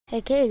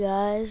Okay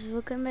guys,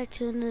 welcome back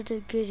to another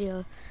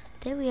video.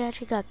 Today we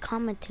actually got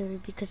commentary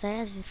because I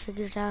haven't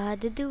figured out how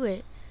to do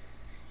it.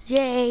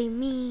 Yay,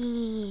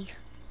 me!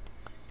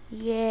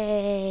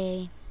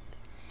 Yay!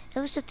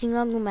 There was something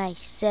wrong with my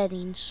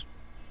settings.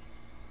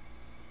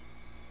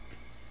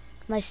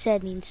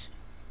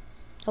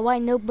 Why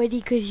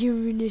nobody could hear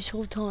me this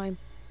whole time.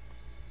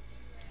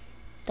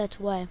 That's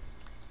why.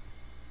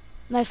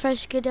 My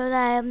first video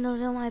that I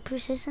uploaded on my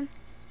PlayStation,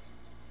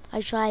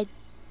 I tried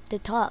to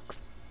talk.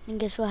 And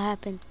guess what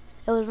happened?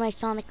 It was my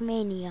Sonic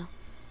Mania.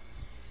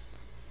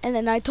 And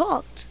then I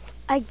talked.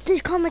 I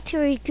did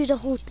commentary through the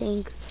whole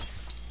thing.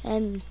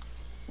 And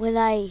when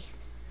I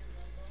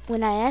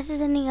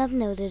accidentally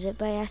uploaded it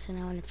by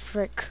accident on a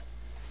frick.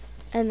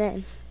 And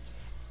then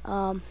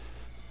when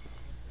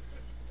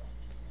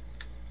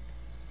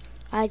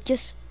I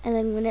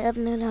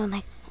uploaded I'm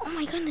like, oh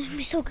my god, this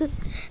is so good.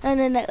 And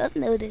then I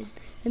uploaded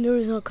and there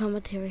was no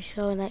commentary,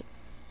 so like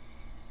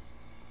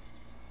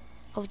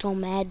I was all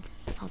mad.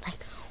 I was like,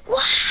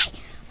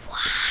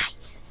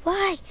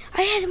 why?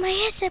 I had my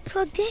headset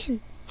plugged in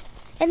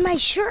and my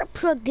shirt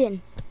plugged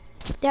in.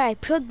 There, I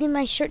plugged in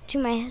my shirt to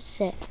my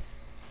headset.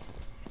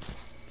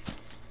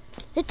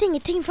 It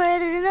taking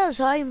forever to know,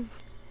 so I'm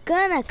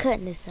gonna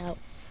cut this out.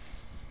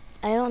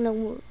 I don't know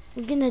what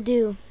we're gonna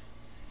do.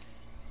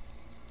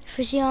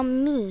 Fishy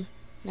on me.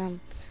 No,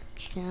 I'm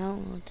just kidding, I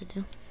don't know what to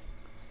do.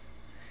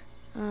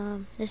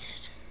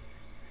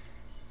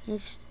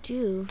 Let's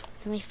do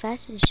my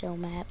fashion show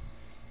map.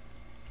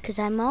 Cause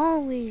I'm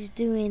always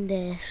doing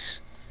this.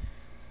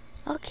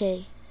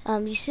 Okay,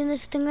 you see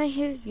this thing right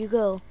here? You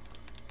go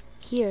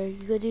here,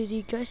 you go do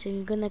the dressing,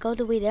 you're gonna go all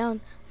the way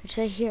down, it's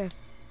right here.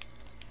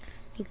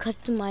 You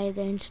customize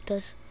it and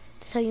stuff.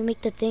 That's how you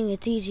make the thing,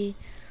 it's easy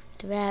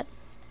to wrap.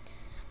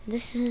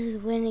 This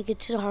is when it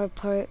gets to the hard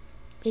part,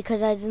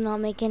 because I did not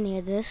make any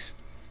of this.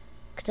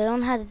 Because I don't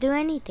know how to do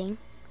anything.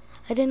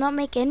 I did not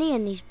make any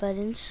of these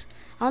buttons.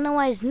 I don't know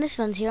why this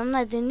one's here, I'm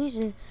not doing these.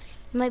 It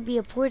might be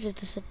a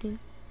portrait or something.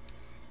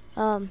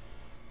 You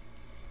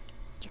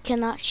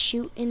cannot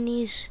shoot in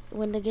these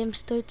when the game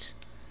starts.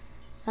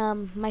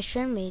 My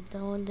friend made the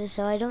one this,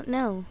 so I don't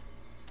know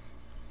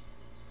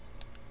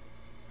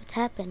what's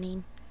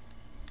happening.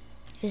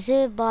 Is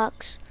it a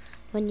box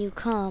when you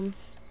come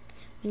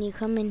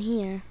in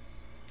here?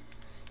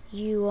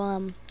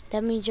 You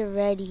that means you're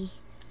ready.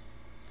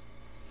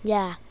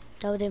 Yeah,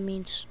 that's what it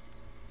means.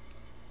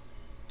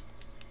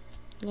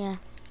 Yeah,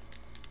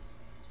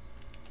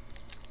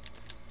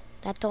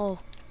 that's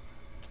all.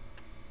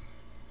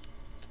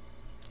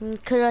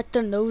 Correct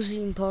the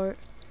nosing part.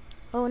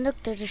 Oh look,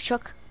 there's a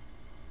truck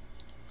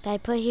that I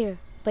put here,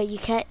 but you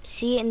can't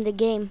see it in the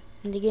game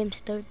when the game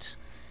starts.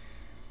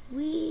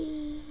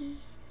 Wee.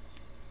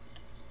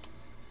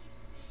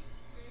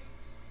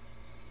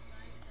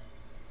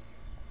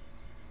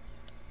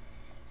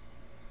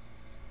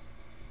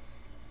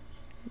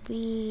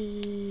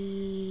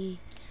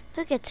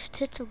 Look, it's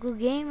typical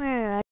gamer.